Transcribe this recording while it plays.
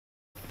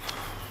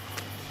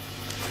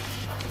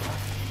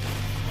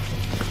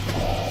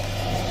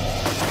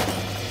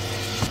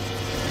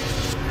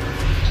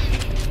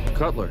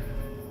Cutler,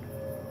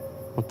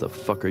 what the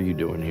fuck are you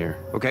doing here?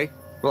 Okay,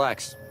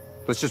 relax.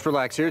 Let's just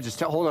relax here.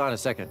 Just hold on a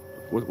second.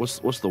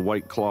 What's the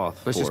white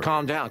cloth Let's for? just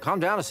calm down. Calm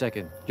down a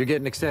second. You're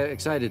getting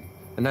excited,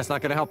 and that's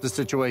not going to help the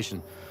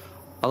situation.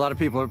 A lot of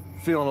people are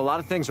feeling a lot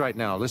of things right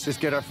now. Let's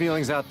just get our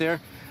feelings out there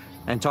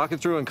and talk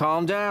it through and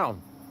calm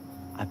down.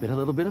 I've been a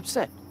little bit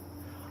upset.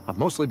 I've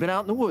mostly been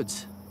out in the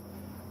woods.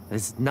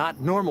 It's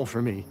not normal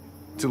for me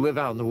to live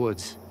out in the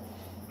woods.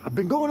 I've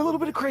been going a little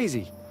bit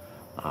crazy.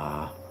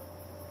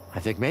 I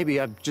think maybe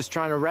I'm just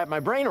trying to wrap my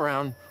brain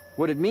around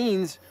what it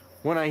means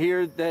when I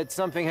hear that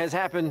something has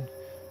happened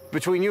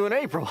between you and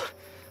April.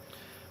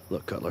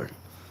 Look, Cutler,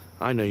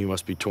 I know you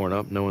must be torn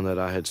up knowing that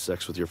I had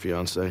sex with your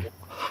fiancée.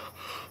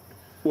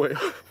 Wait,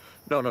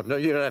 no, you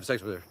didn't have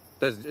sex with her.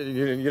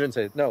 You didn't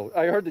say it. No,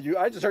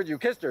 I just heard you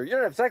kissed her. You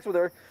didn't have sex with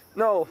her.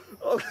 No.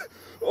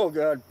 Oh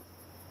God.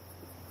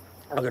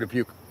 I'm gonna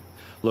puke.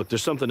 Look,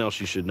 there's something else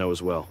you should know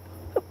as well.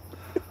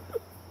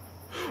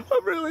 I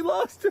really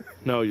lost it.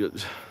 No,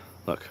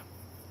 look,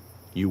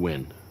 you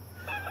win.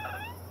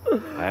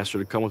 I asked her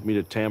to come with me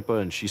to Tampa,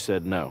 and she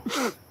said no.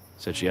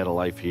 Said she had a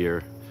life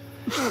here.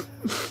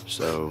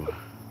 So,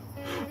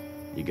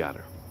 you got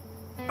her.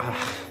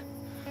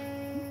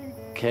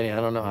 Kenny, I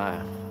don't know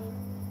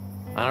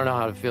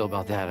how to feel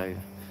about that.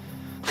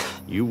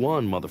 You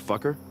won,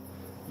 motherfucker.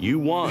 You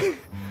won.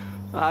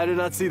 I did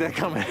not see that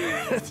coming.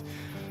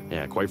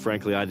 Yeah, quite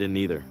frankly, I didn't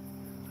either.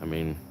 I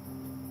mean,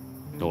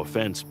 no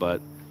offense,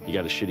 but you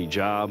got a shitty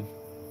job.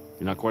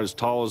 You're not quite as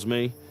tall as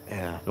me.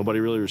 Yeah. Nobody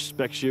really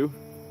respects you.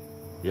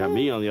 You got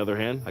me, on the other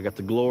hand. I got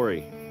the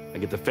glory. I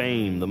get the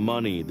fame, the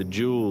money, the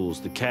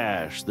jewels, the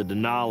cash, the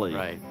Denali.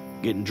 Right.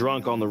 Getting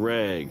drunk on the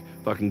reg.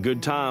 Fucking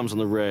good times on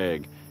the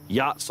reg.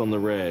 Yachts on the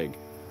reg.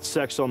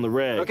 Sex on the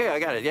reg. Okay, I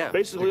got it, yeah.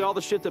 Basically all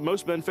the shit that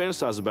most men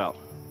fantasize about.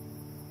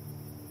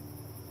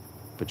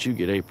 But you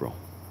get April.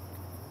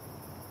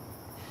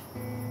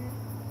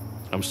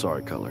 I'm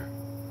sorry, Cutler.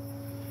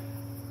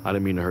 I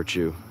didn't mean to hurt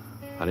you.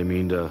 I didn't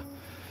mean to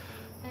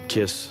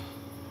kiss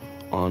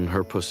on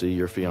her pussy,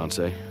 your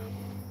fiancé.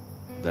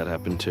 That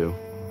happened too.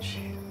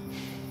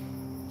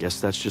 Guess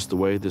that's just the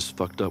way this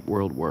fucked up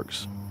world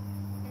works.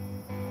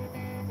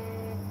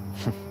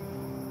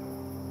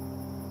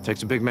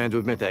 Takes a big man to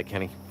admit that,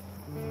 Kenny.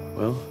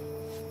 Well,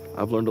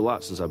 I've learned a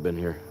lot since I've been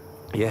here.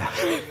 Yeah.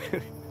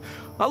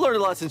 I learned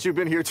a lot since you've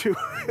been here, too.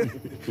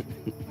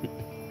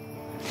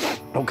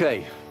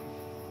 Okay.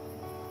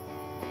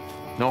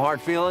 No hard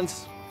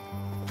feelings?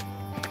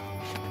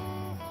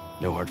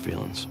 No hard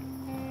feelings.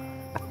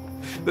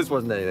 This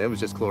wasn't anything. It was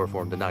just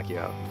chloroform to knock you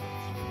out.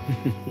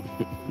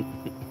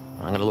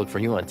 I'm gonna look for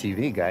you on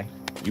TV, guy.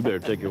 You better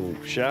take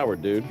a shower,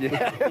 dude.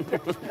 Yeah.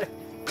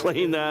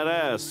 Clean that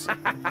ass.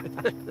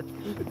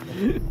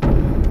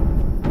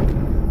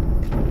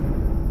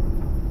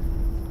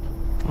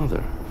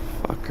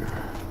 Motherfucker.